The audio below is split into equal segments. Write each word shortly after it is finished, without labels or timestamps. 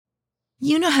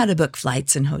You know how to book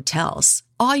flights and hotels.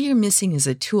 All you're missing is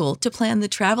a tool to plan the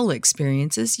travel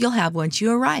experiences you'll have once you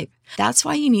arrive. That's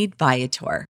why you need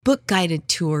Viator. Book guided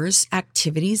tours,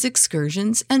 activities,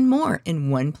 excursions, and more in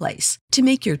one place to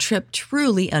make your trip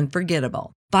truly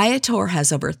unforgettable. Viator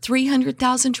has over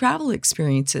 300,000 travel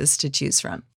experiences to choose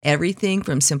from. Everything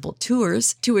from simple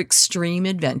tours to extreme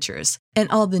adventures and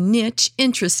all the niche,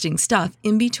 interesting stuff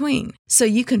in between. So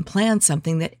you can plan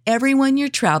something that everyone you're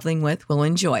traveling with will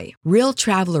enjoy. Real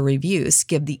traveler reviews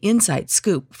give the inside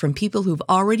scoop from people who've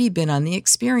already been on the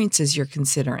experiences you're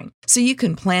considering. So you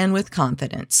can plan with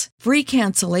confidence. Free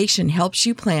cancellation helps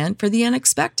you plan for the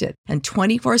unexpected. And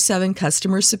 24/7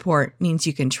 customer support means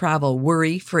you can travel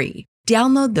worry-free.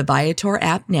 Download the Viator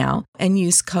app now and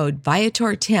use code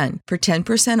Viator10 for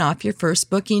 10% off your first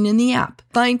booking in the app.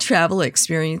 Find travel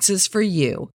experiences for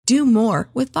you. Do more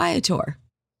with Viator.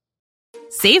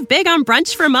 Save big on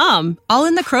brunch for mom, all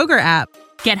in the Kroger app.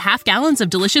 Get half gallons of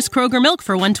delicious Kroger milk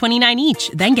for $1.29 each.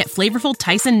 Then get flavorful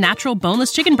Tyson natural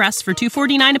boneless chicken breasts for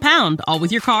 $2.49 a pound, all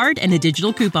with your card and a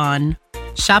digital coupon.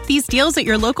 Shop these deals at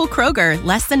your local Kroger,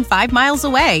 less than 5 miles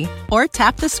away. Or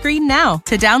tap the screen now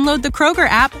to download the Kroger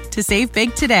app to save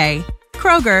big today.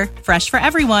 Kroger, fresh for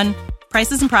everyone.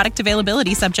 Prices and product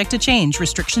availability subject to change.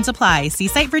 Restrictions apply. See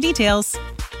site for details.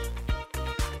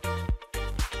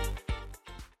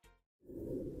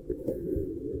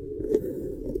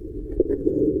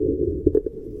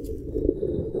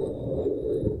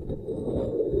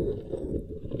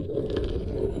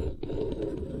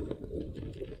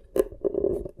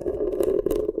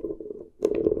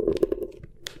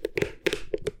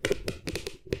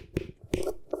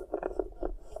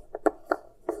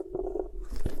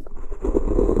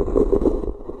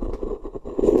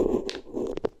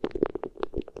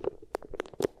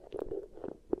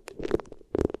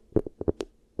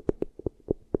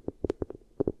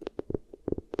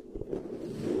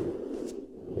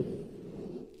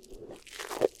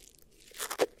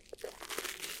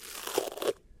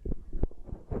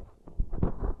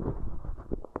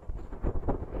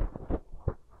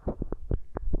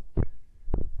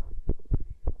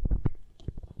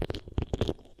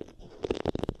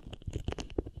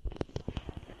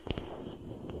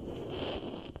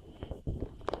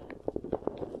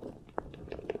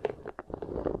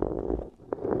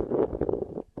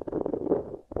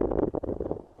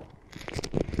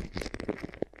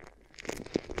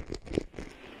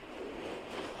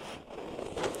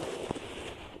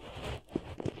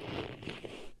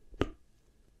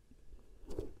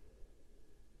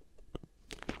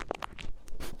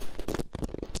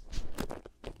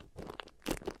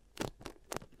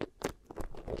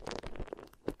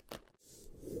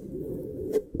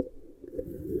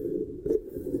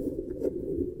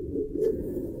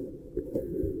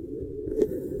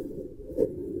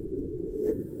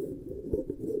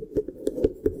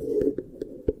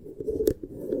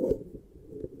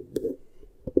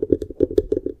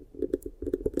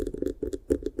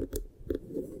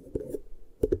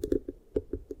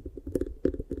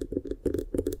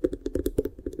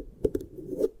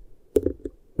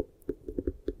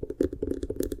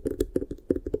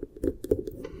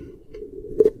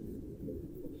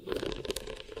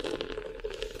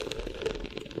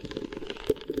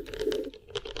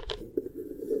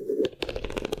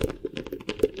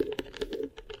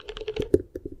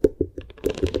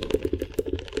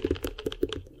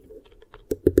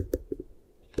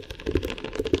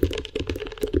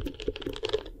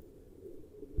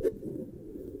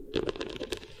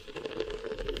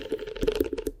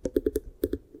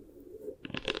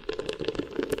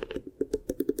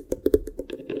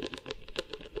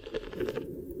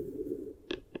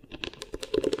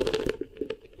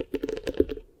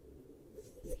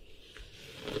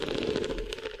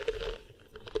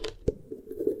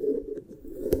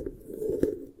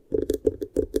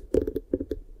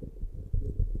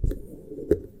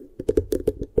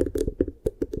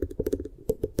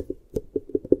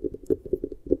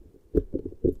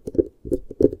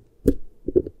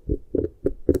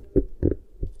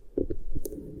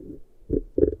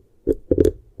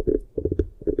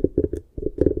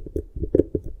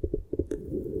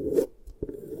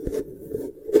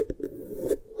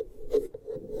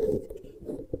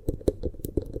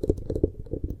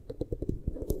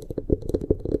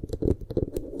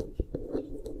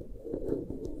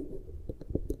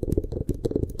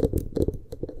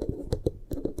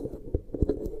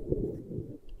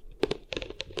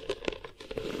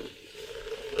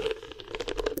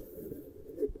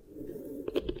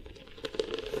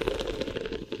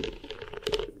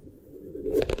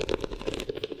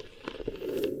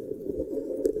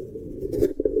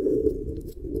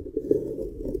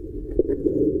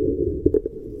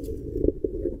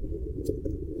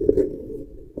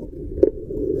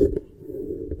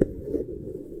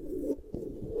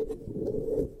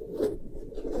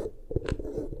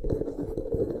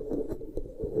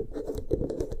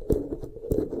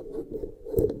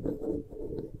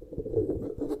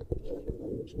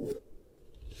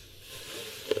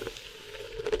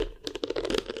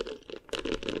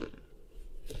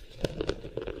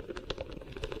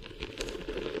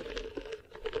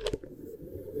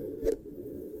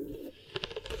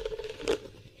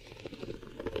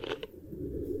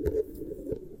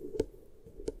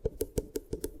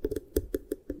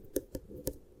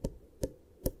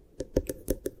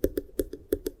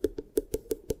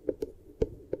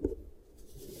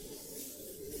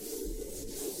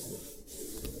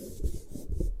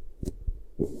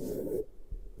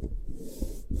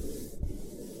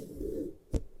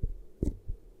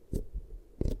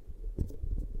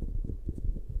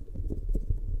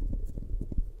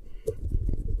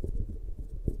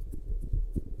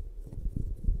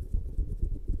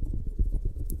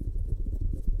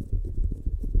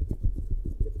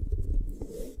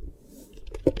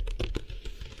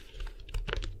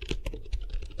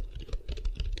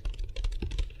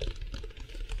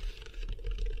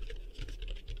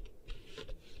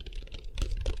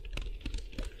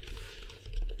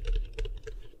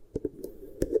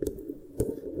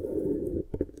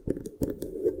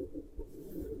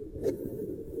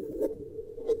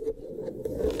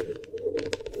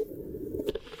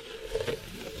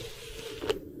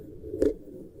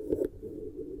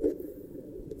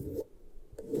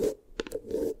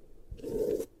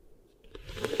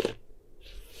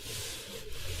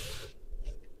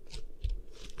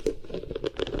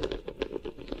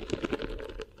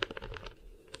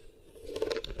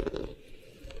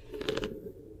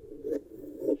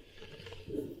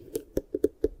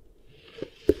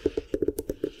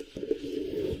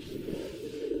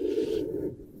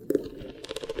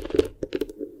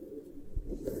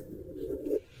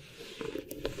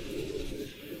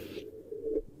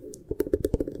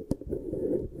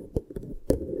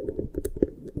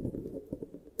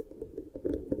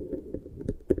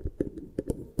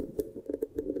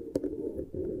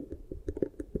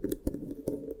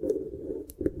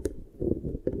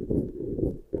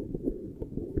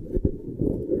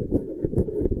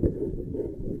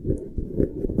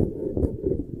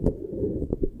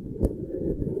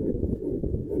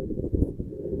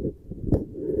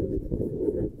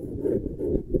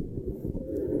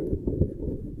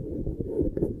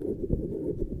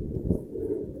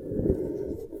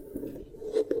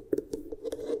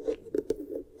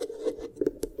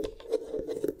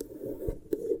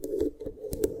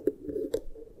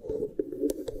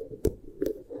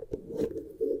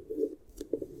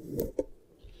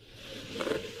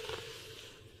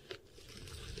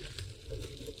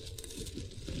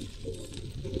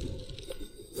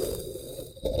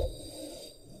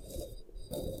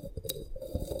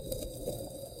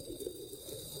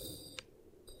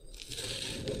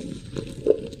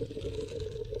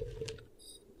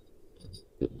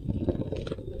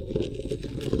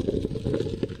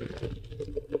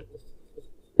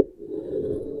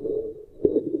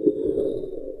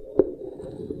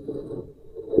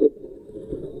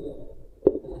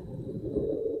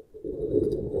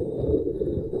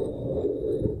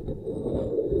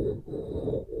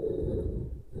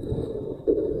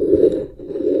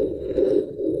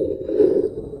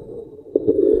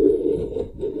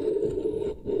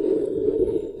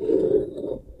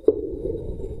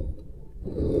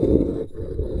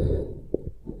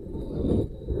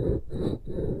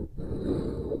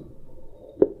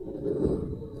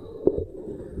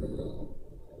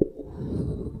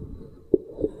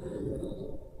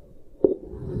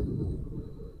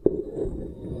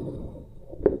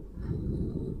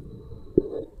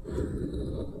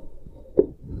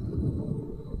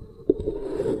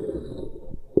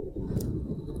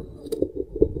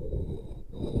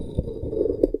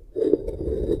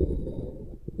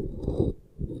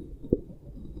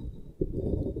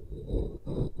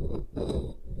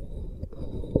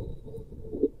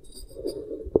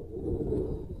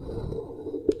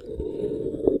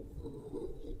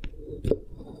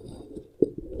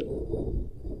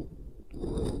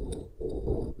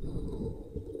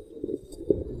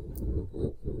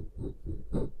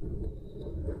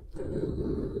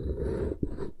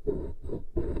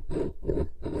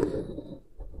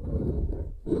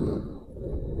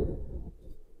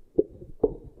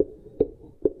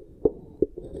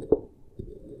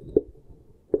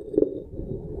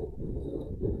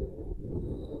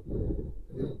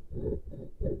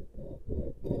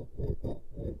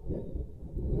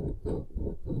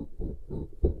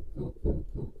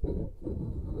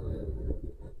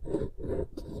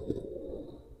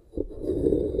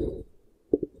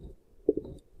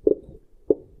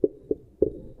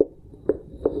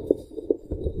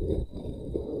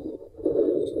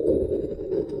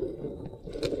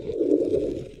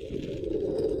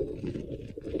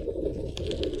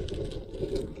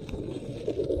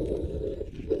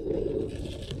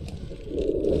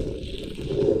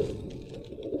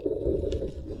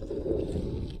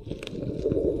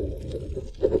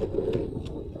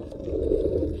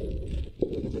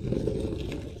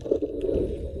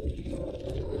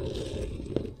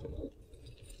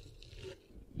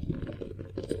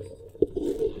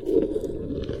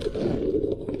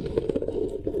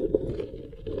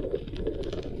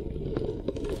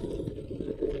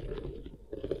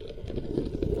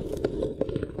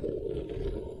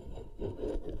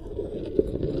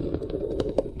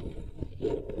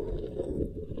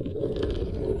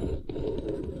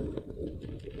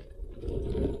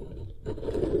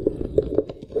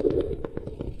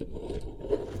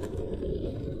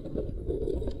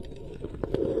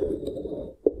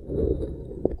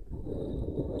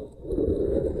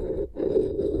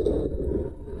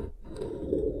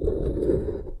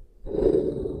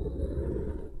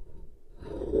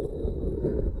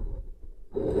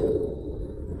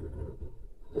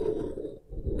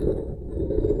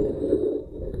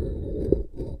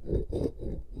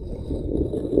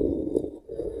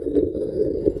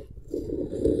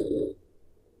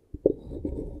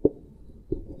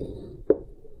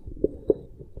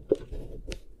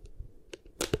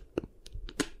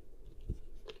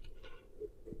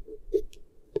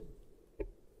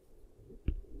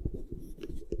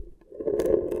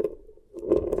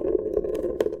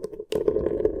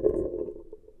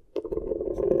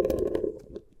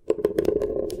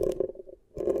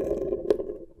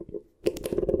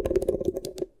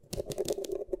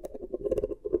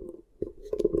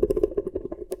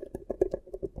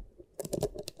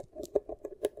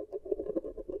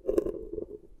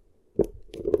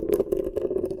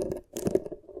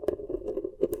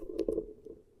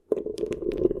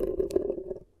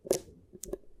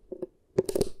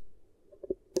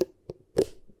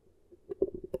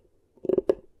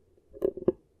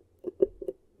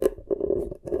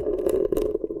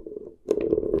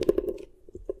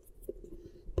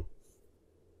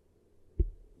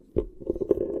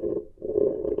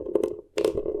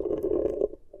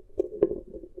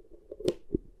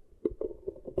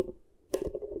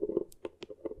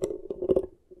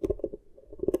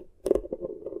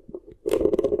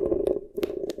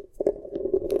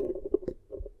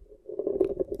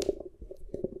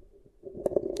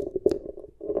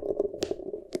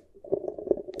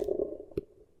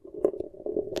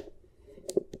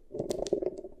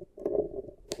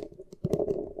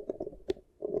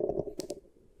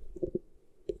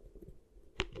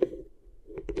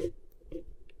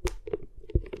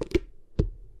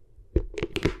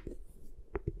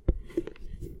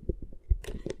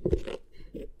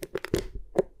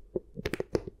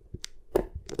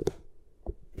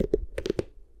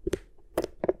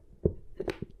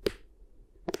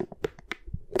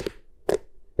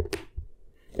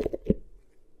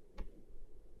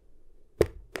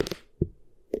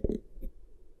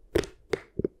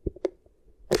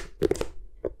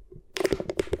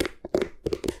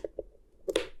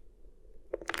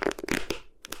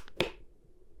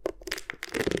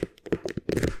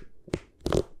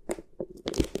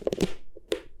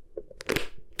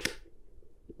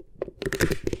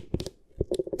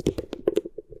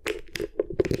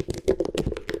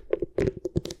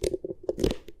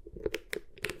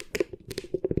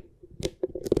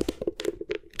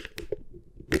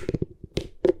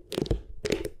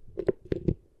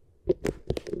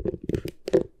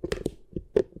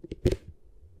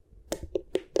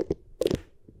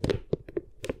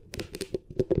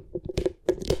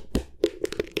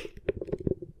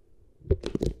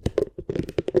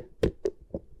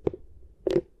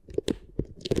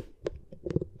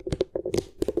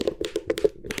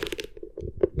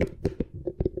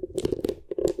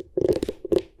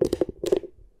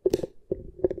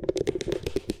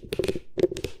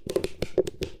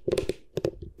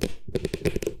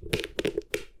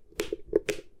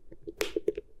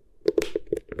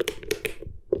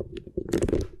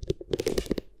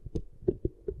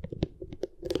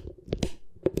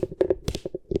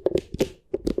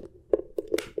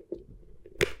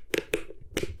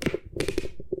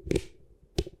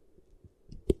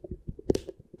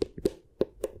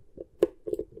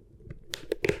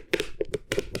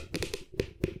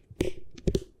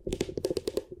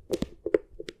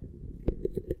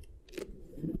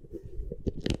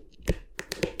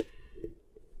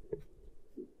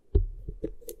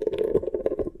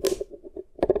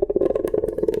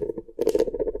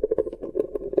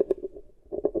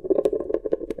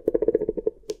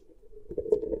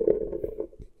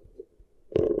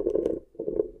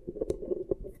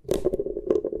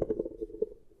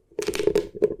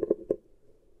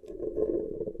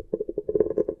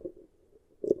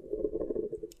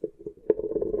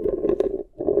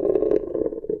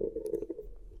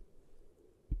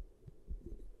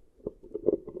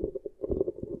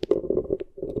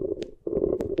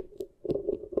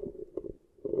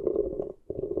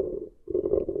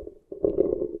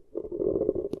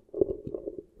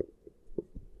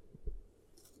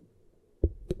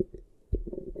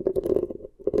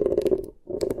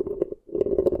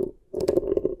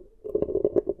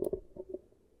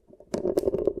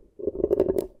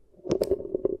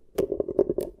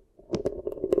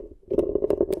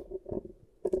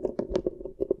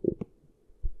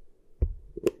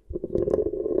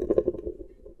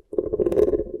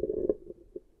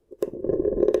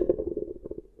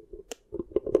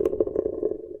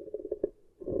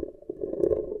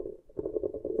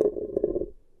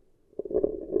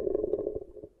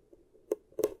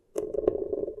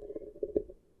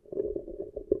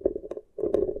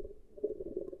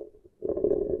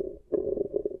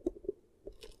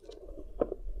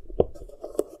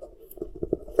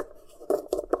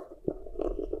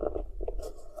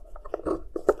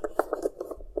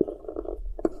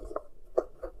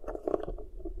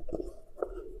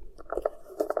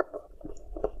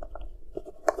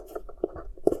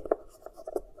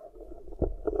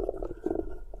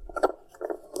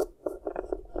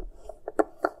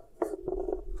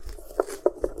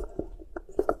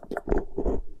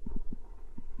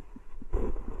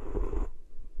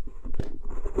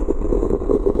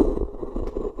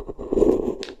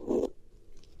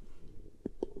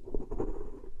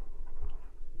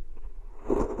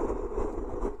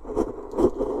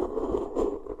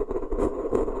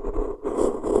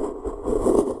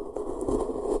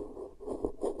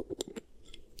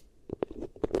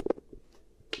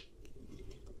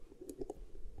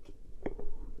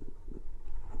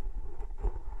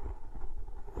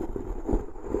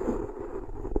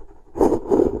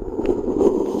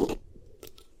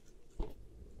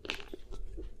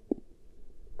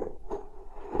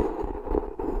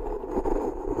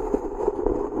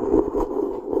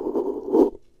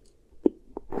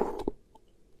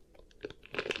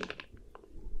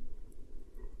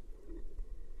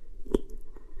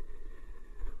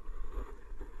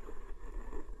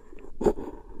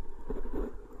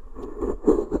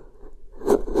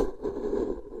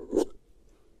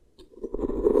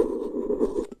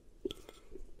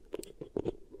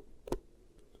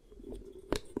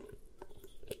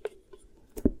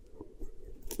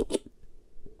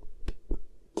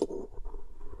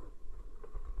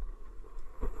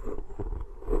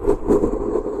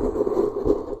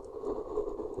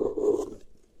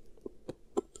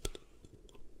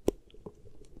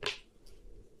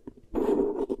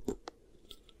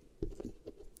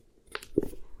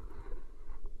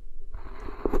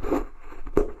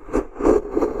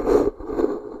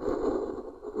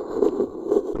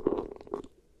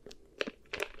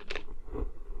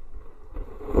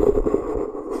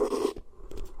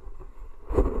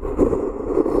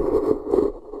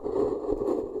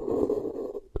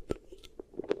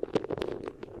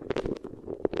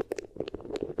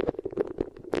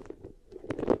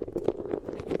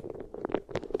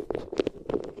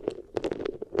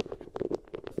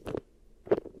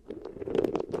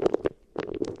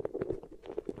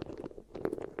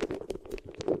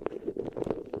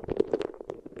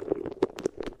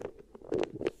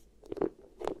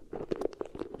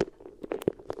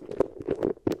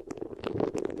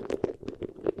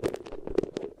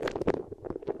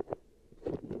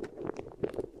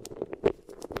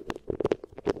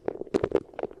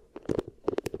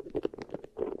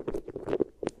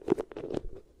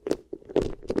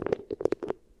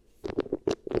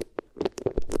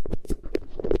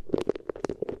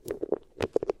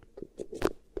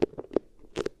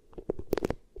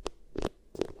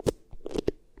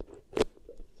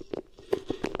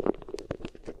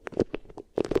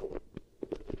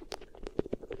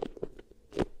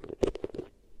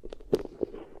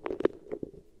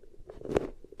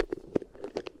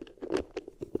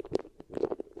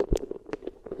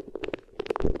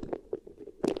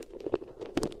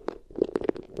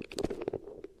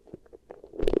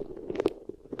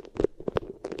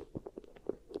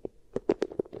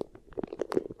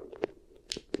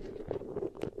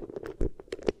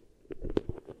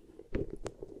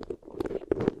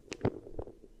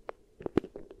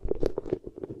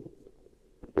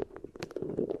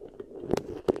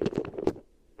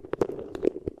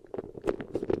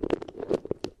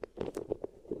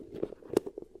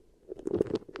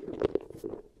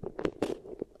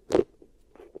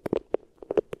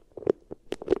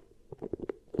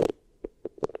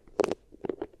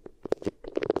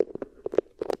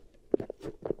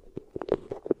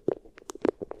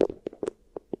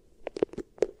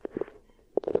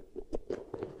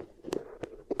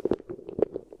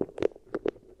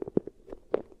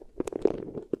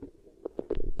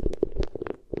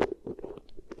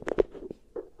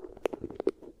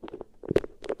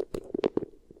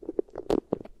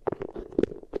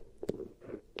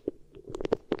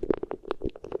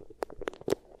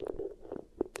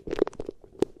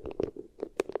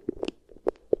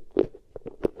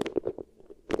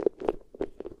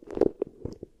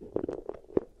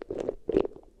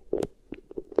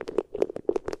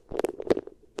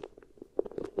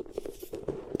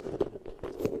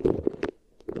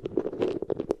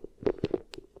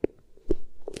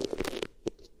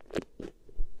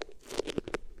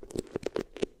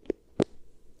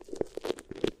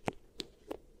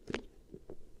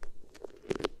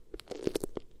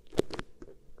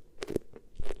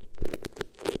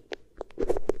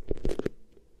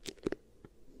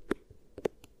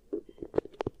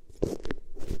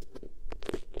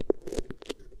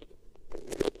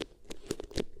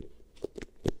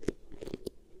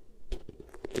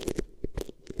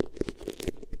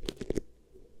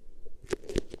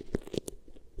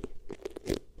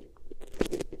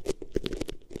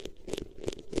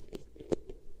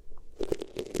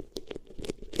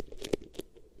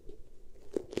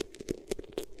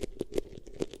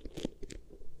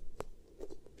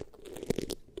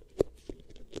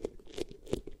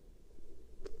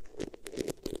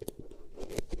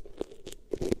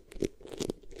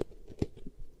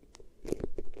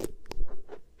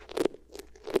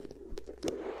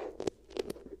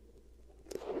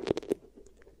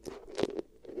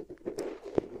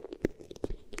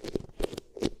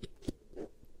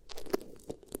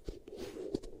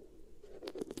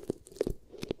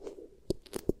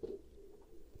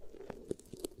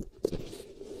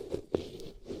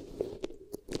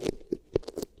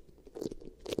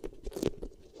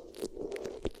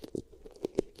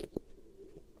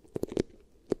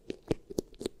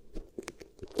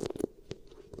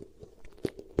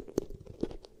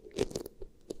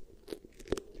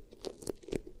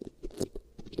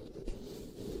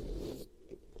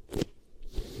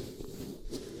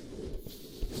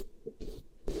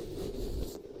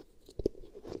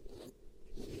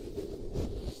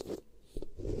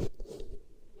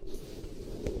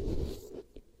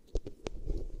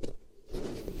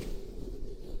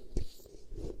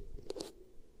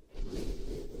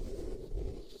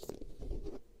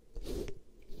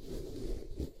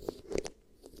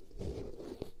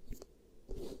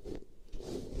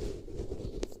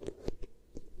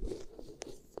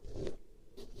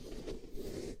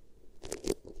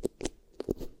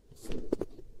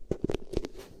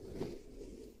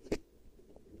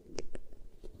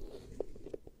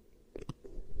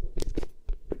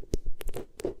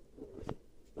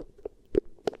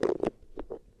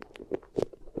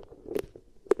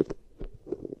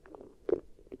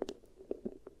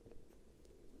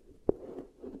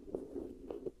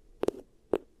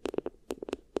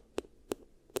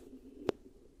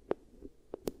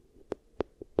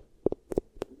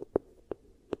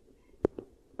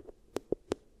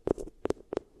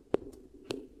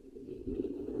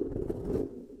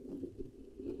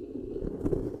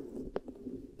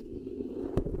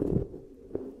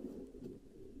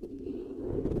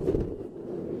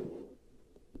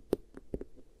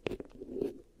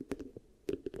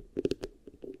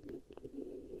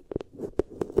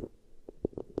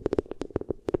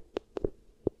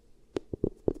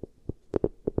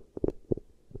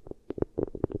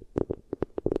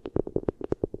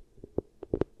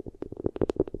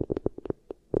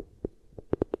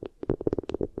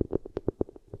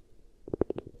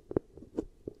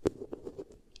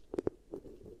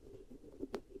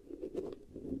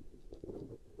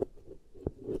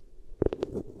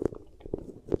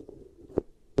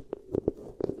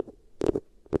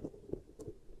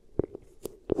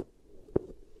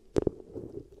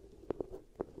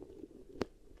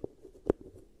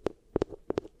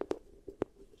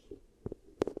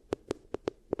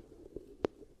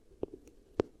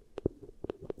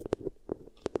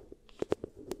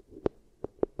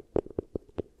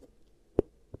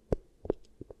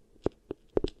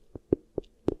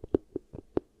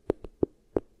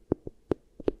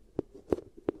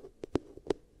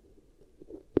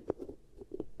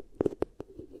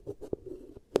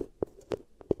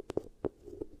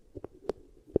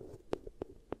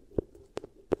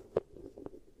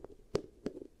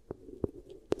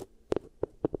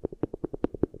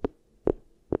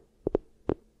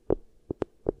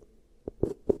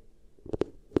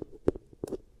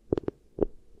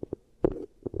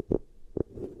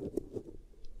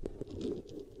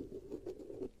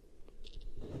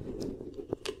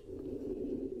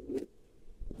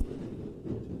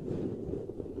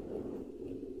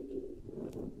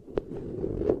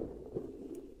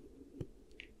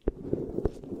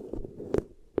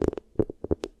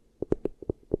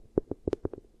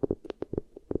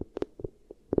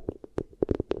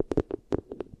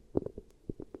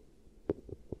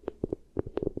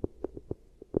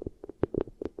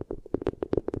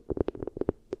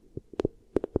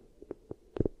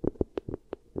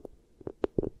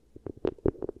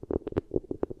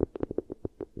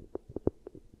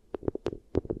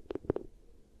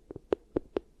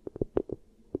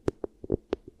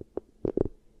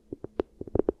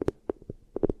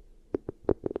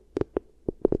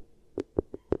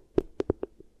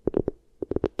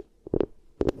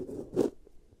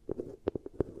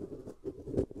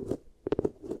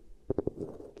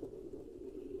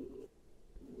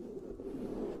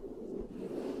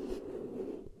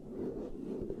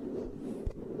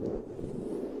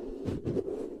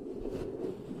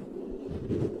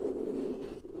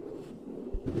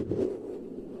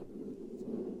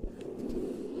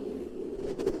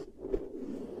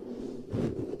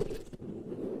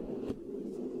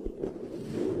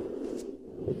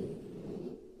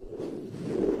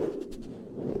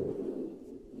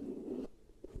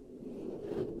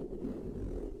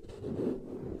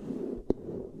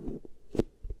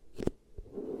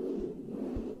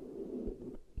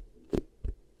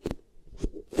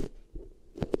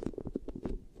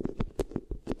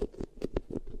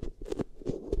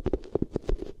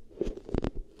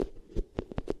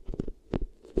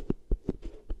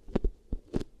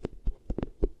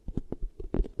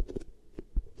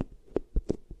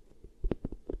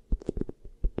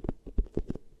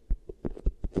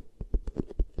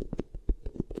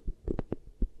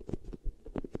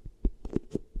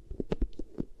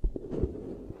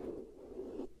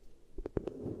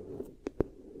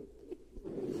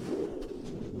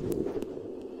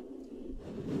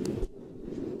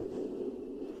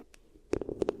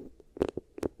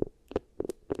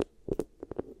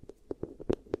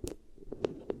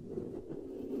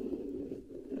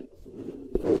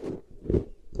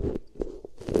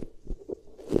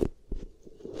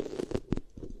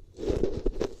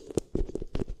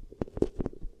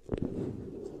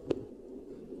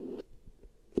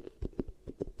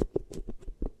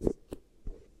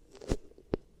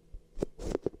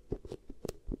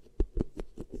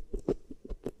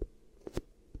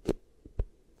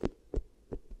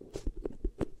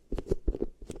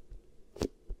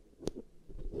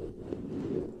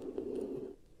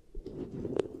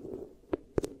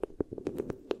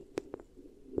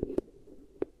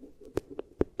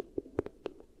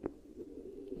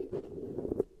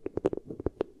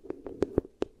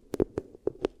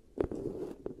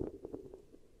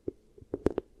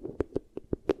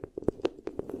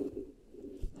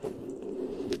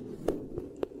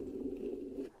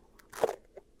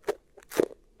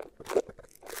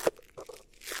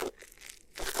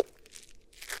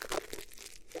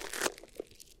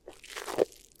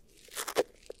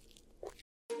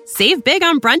 Save big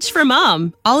on brunch for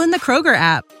mom, all in the Kroger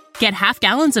app. Get half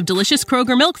gallons of delicious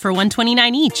Kroger milk for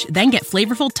 $1.29 each. Then get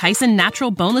flavorful Tyson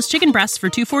natural boneless chicken breasts for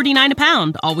 $2.49 a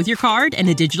pound, all with your card and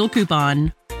a digital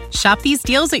coupon. Shop these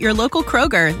deals at your local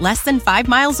Kroger, less than 5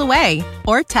 miles away.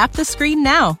 Or tap the screen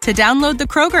now to download the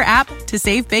Kroger app to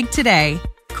save big today.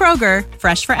 Kroger,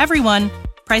 fresh for everyone.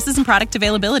 Prices and product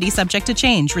availability subject to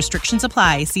change. Restrictions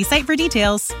apply. See site for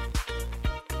details.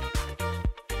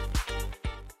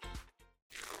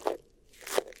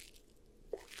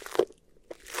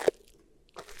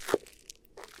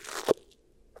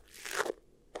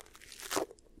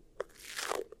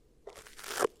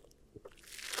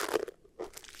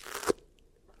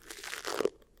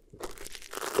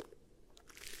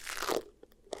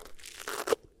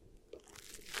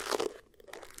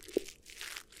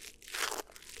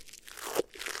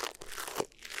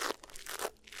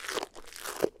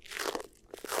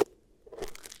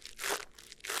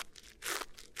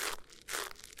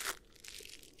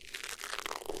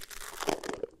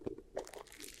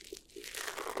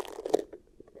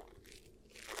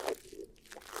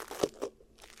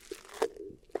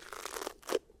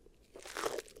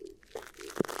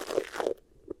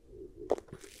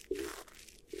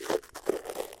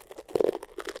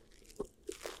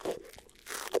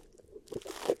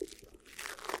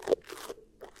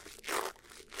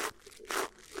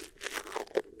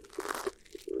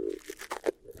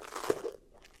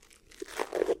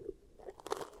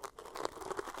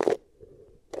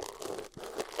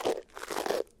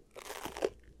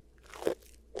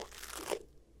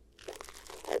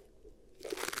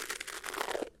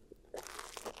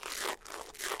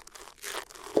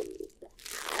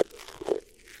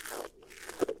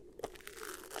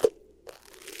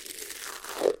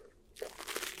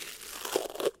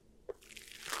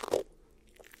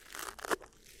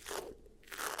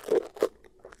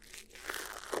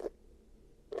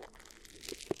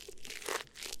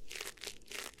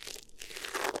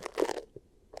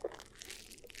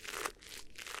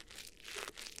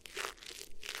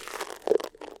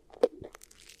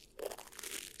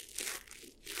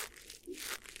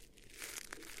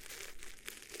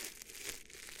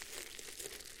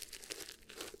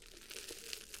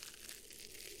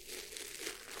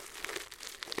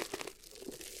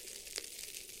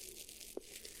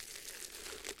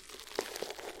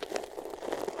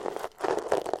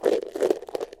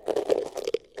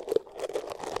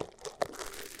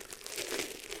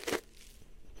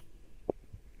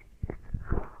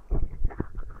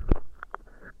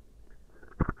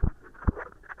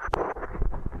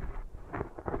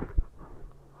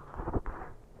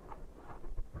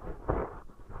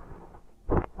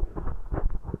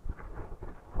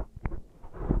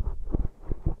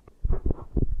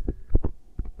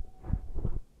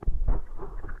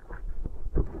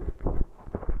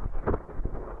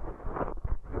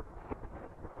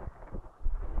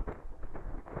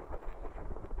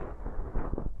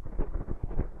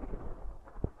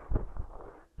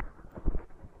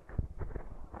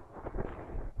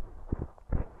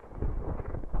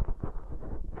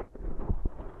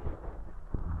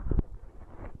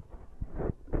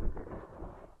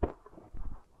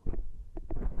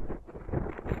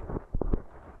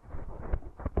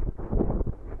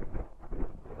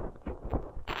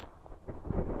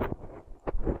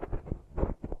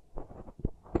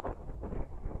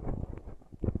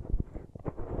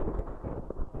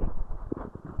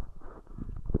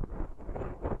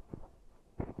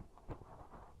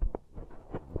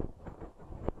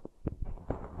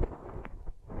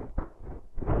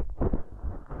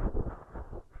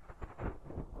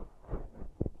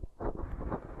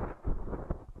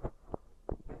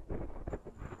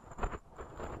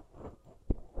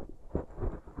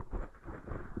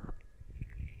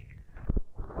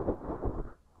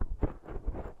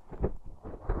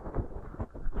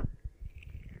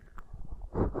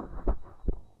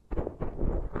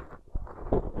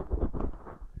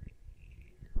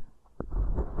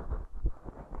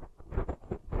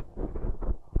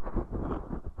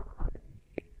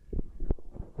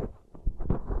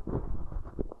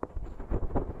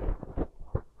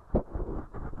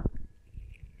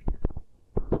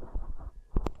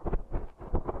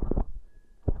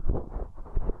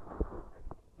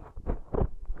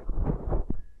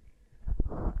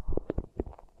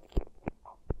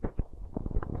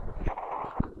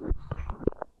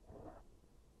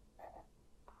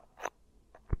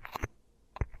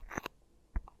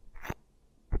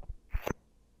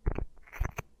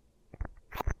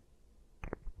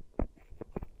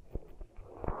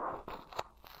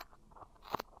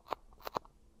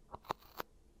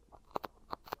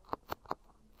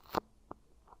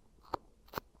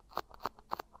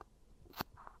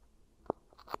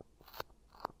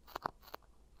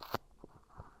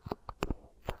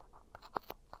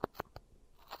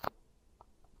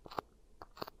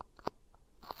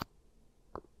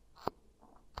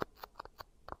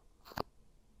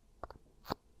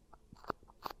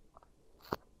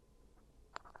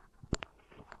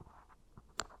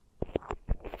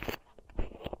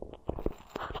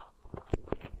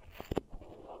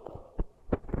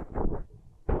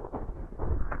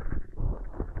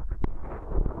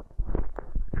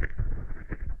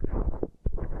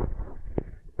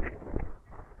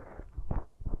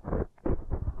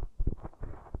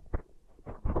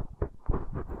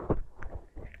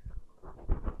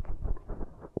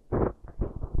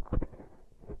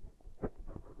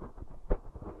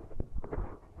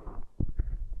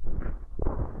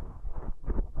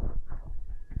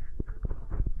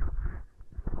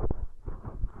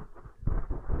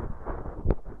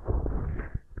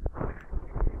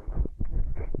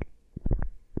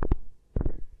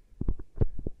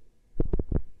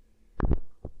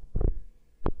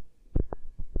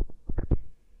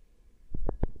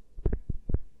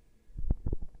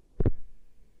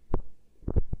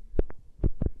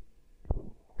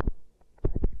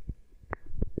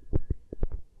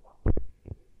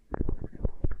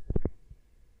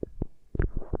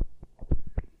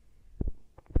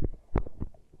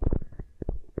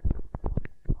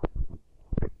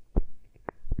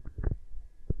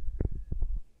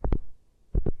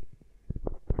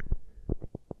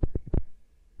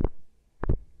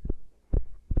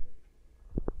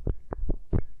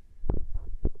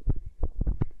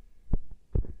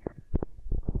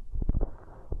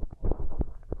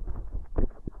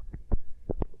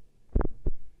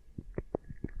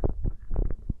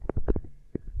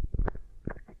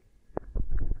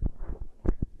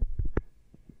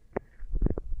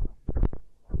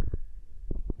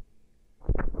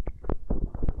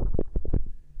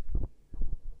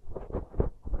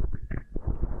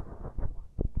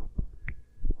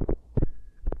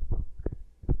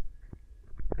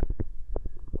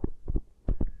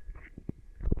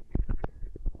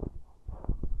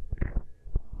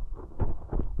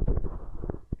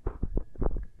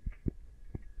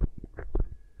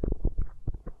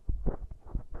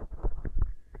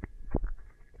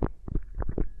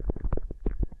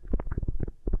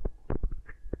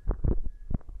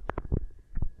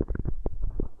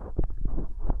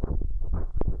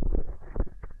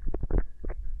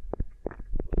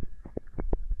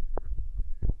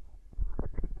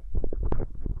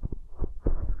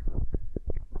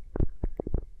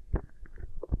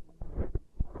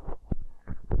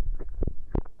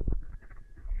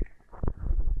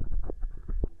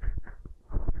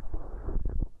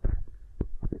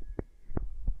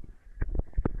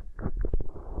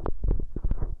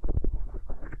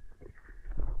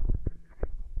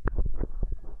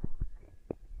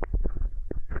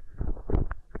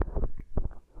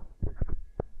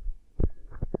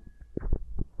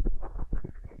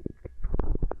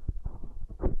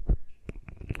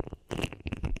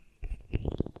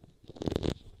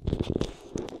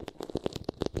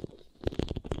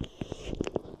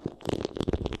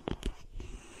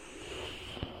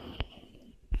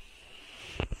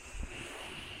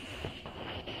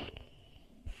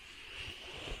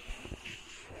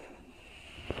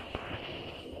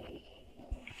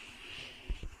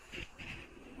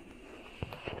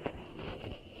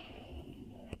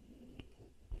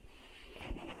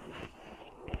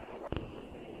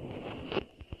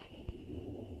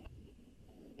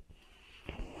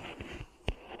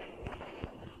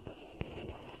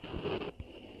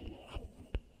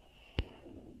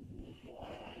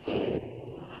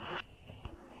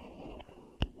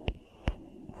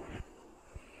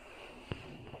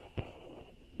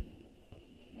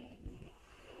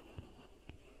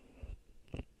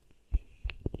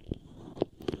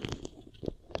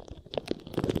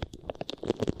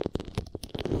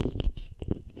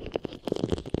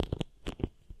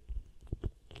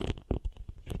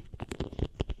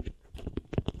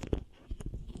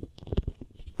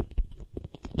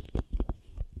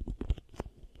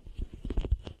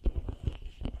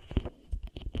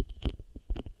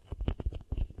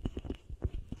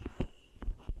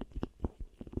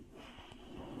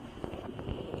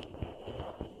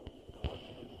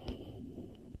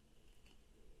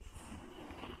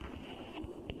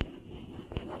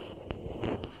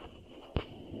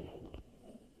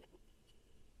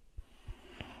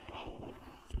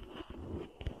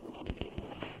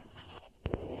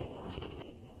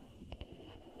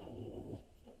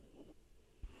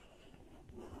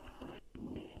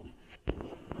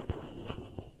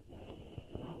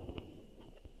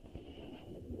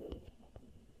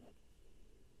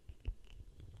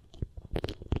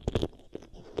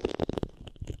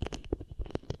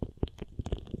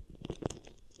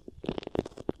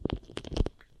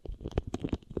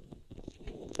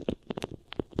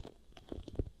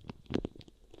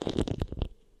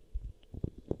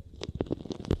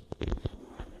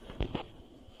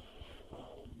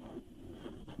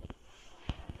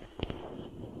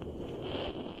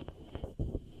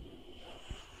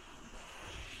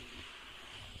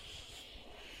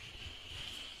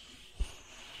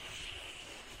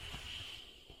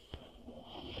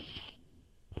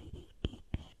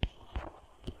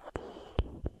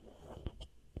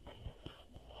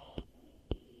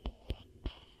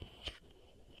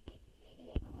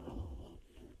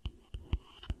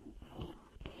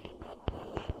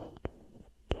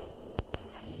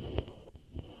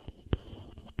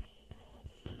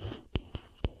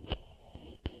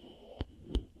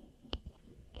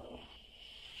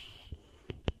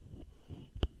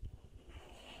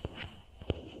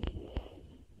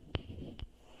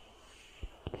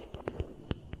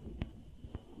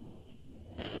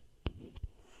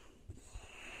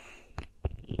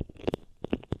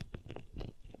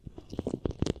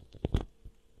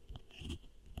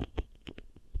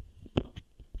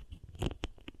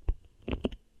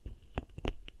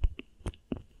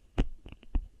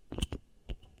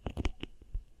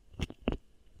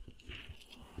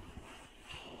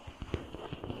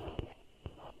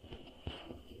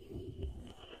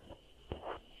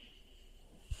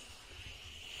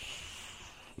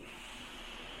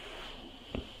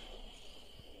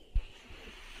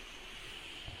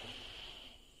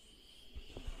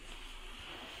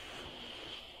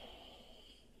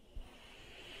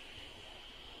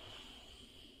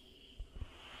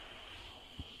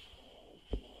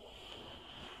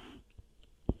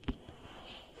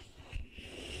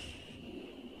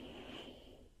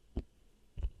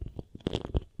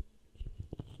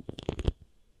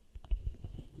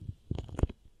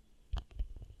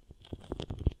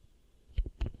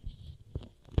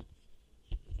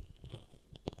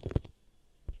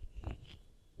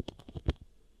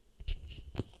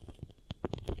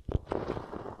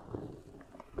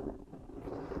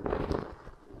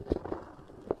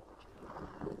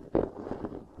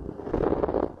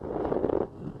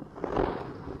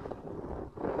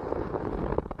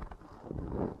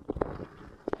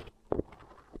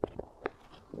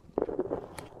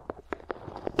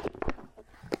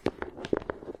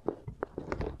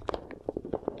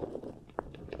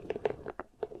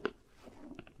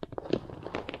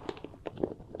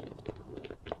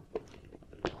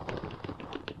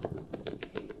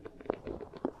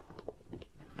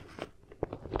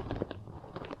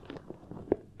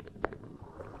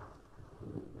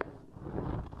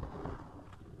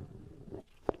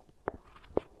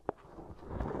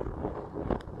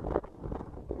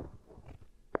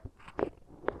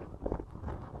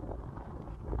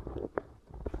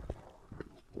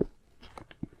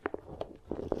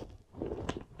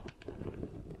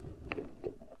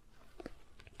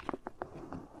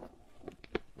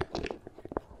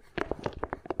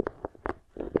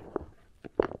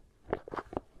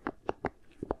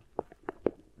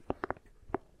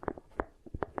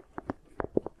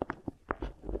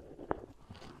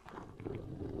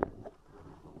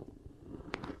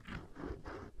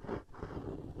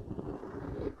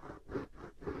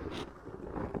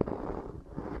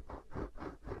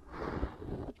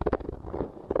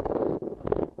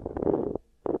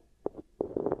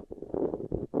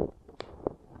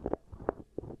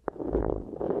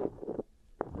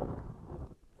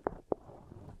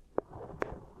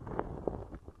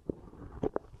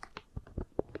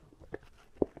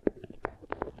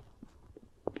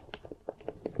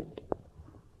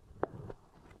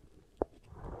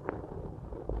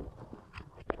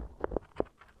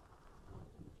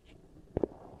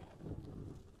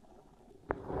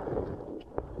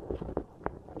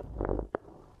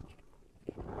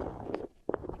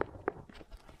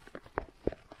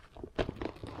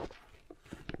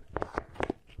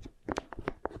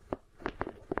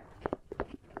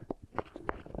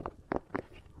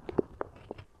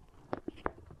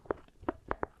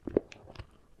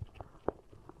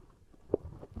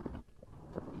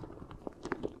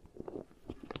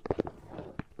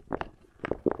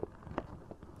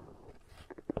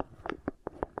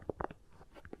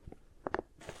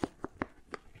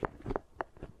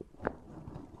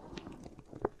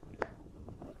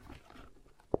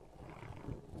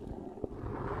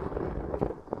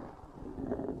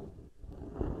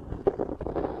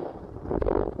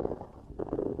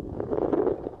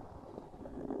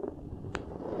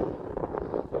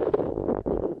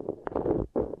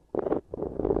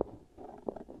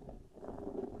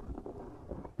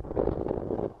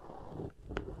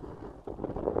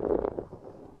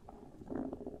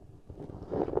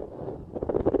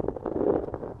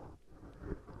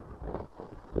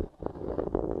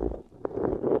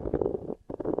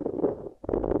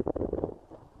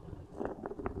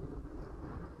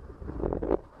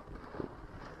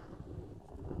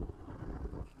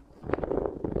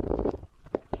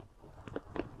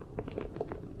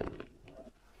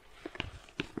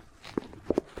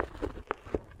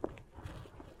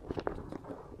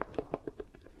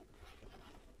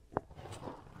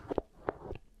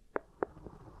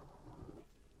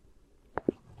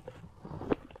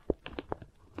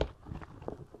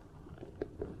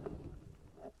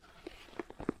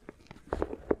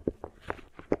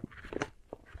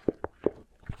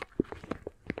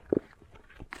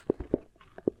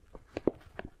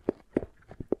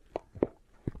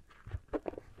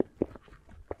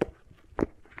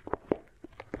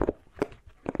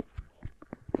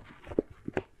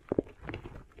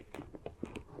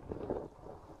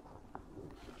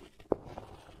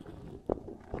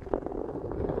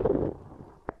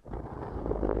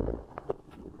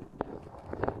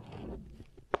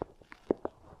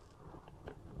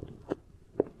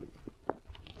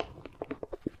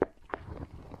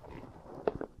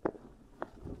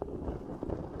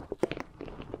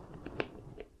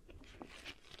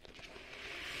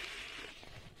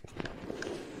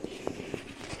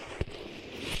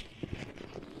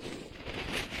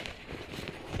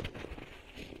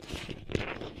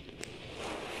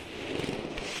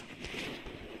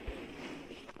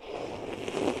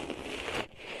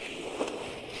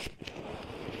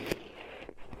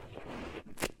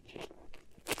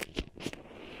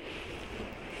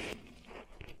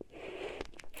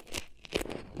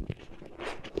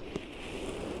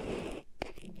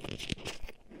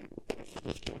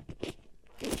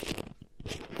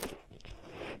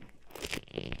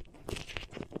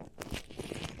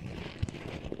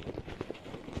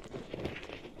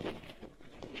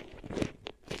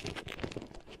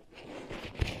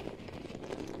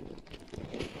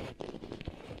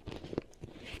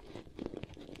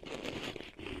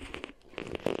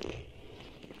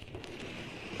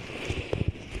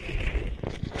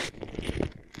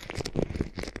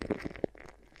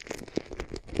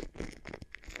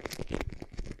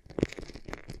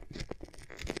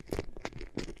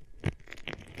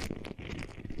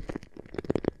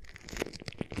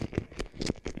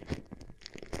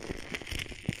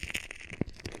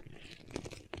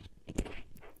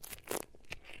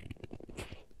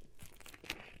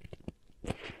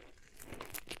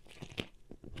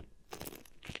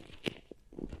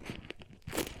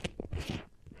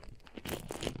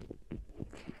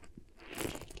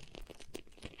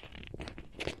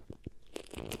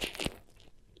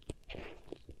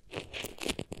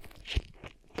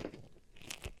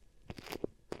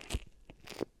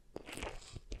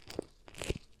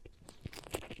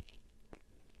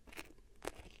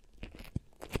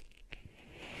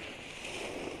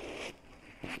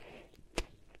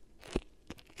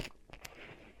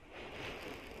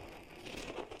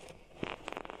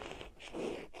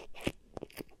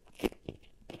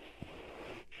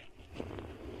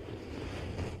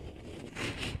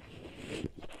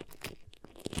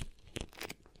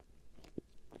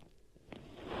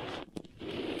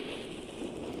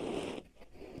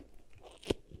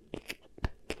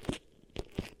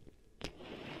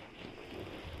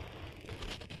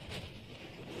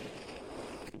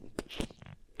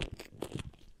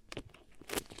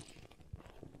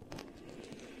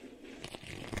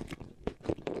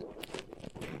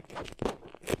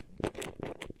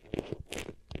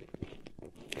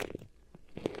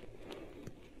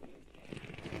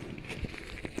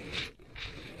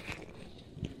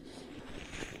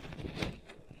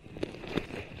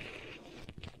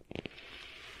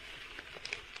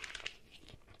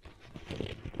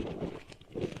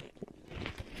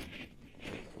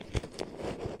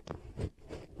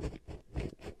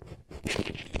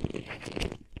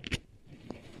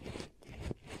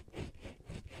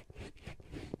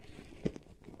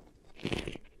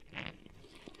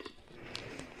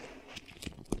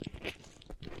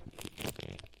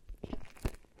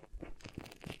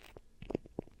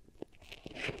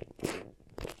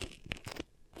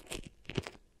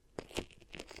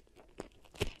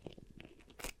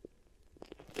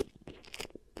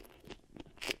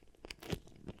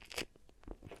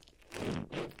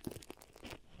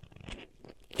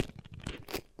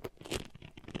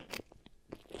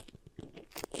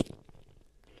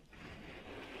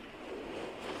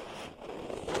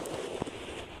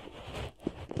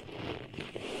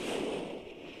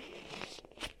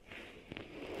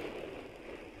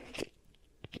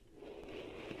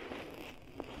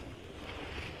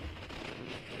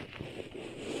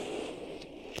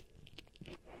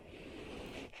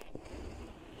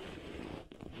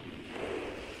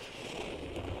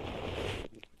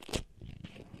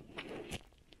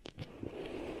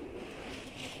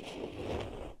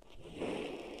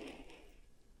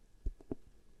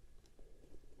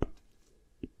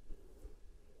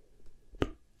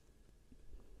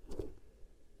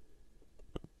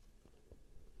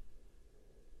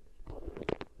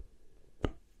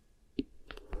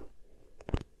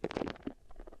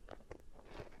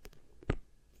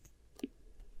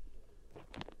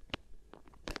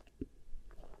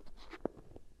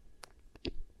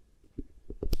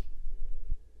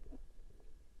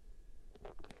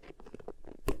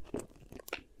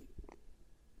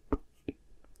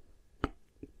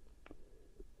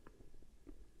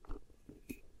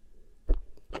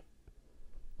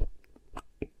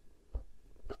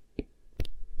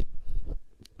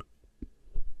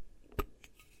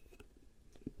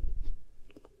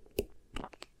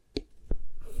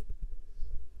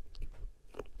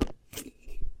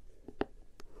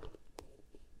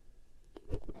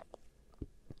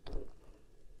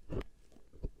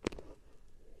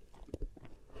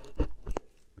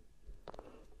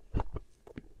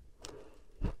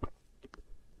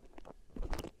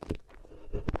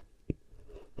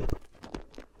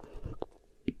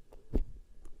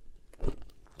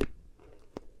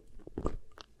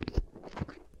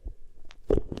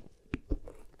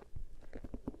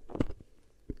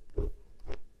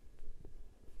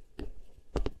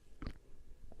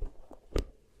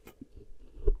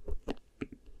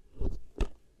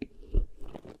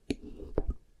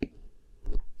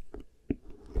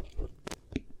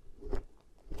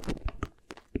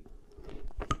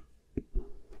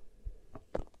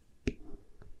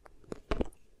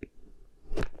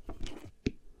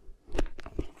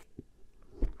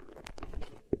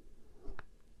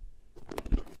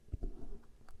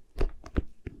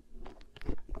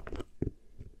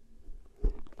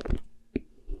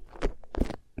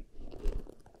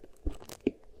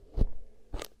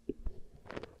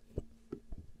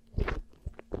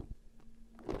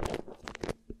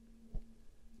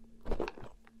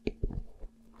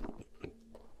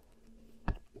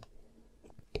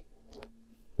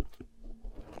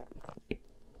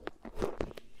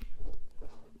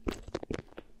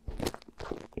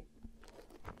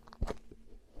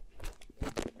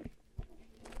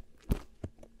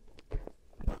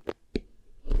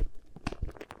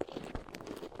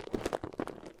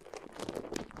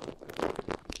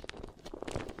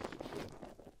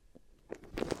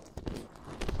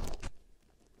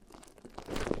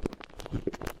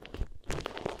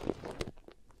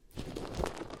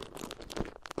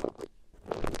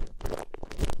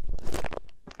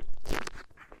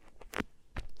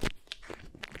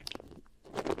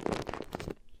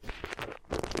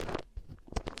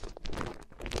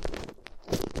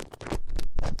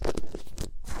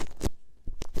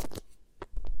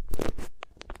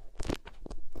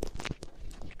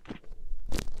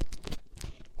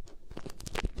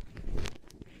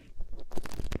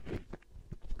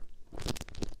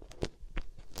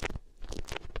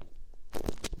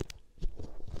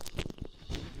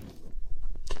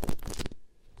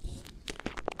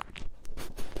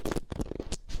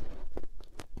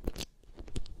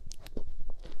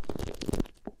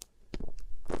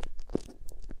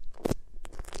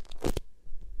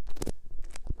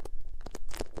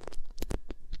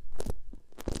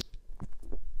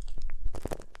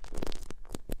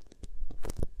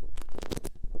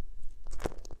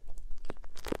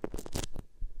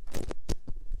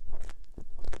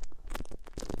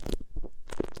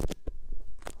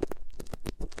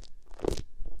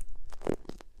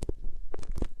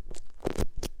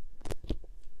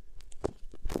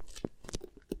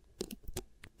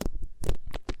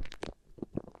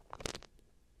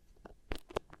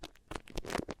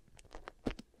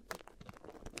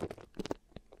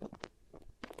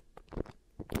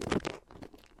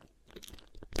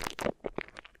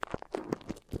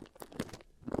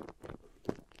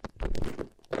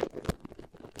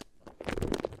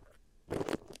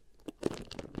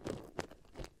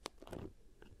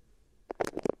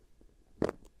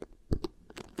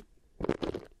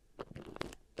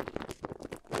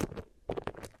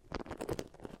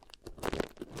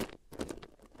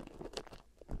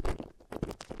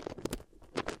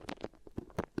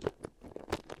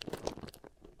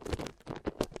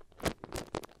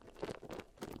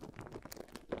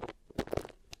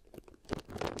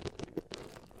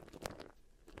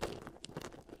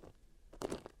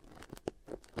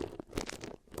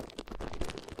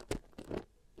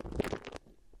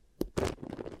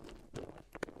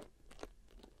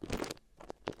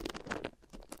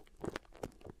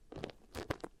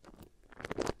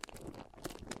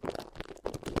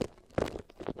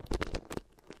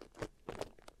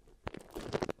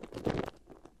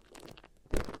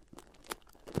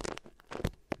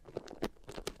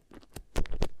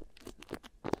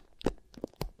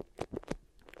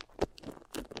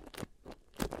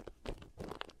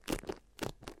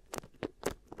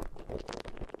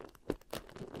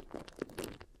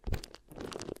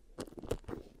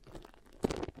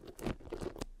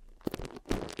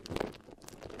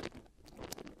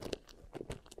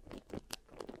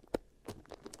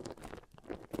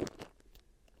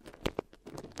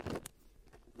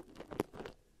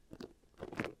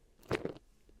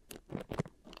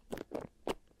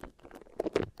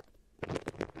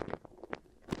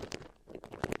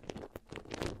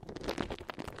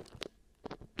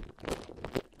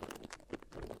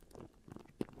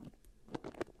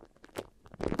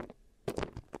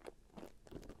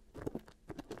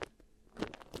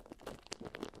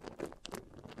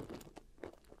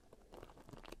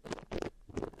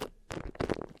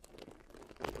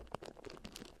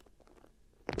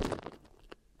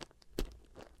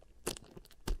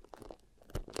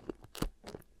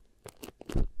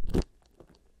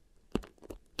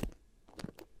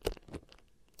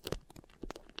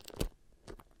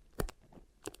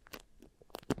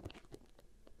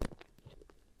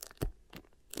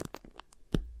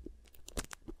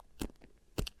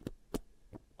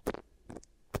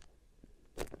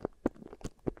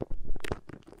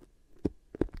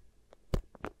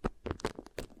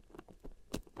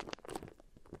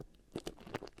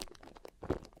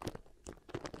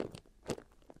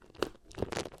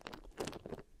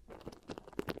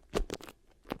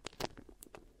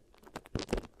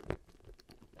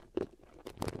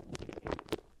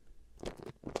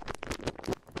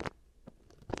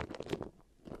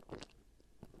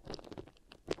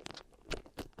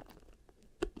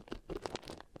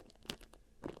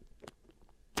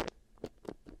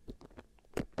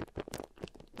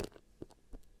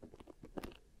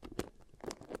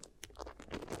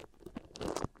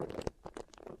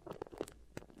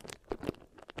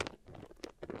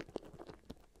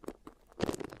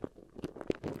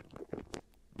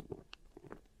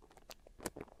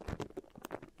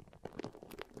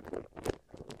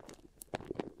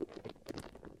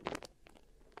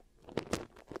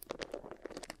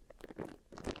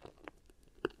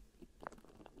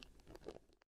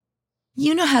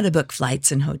 You know how to book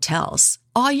flights and hotels.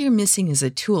 All you're missing is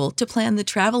a tool to plan the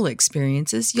travel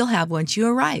experiences you'll have once you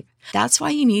arrive. That's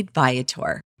why you need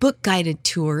Viator. Book guided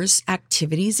tours,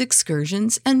 activities,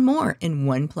 excursions, and more in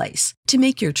one place to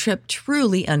make your trip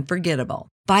truly unforgettable.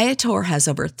 Viator has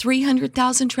over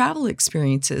 300,000 travel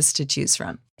experiences to choose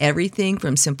from. Everything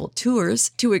from simple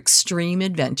tours to extreme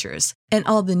adventures and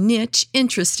all the niche,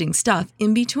 interesting stuff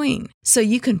in between. So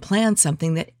you can plan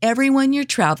something that everyone you're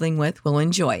traveling with will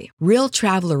enjoy. Real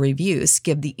traveler reviews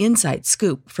give the inside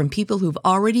scoop from people who've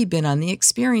already been on the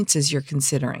experiences you're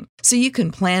considering. So you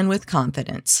can plan with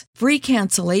confidence. Free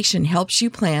cancellation helps you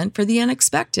plan for the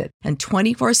unexpected. And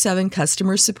 24/7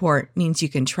 customer support means you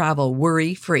can travel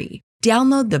worry-free.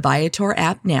 Download the Viator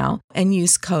app now and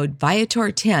use code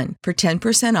Viator10 for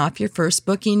 10% off your first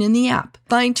booking in the app.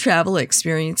 Find travel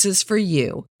experiences for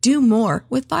you. Do more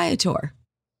with Viator.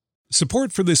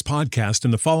 Support for this podcast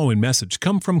and the following message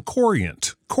come from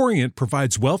Corient. Corient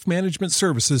provides wealth management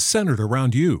services centered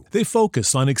around you. They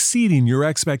focus on exceeding your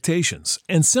expectations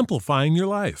and simplifying your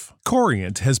life.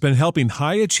 Corient has been helping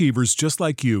high achievers just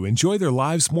like you enjoy their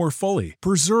lives more fully,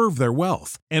 preserve their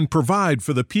wealth, and provide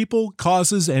for the people,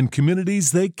 causes, and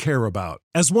communities they care about.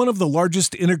 As one of the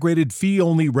largest integrated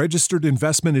fee-only registered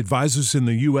investment advisors in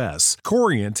the U.S.,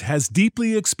 Corient has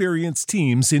deeply experienced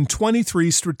teams in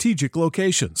 23 strategic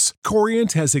locations.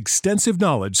 Corient has extensive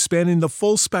knowledge spanning the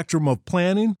full spectrum of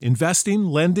planning, investing,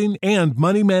 lending, and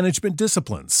money management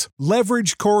disciplines.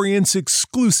 Leverage Corient's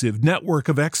exclusive network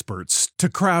of experts to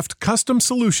craft custom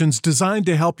solutions designed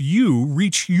to help you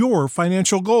reach your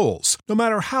financial goals, no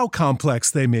matter how complex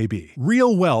they may be.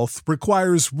 Real wealth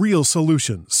requires real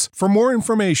solutions. For more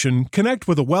information, connect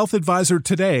with a wealth advisor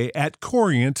today at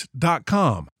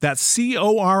Corient.com. That's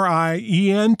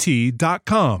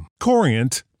Corient.com.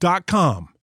 Corient.com.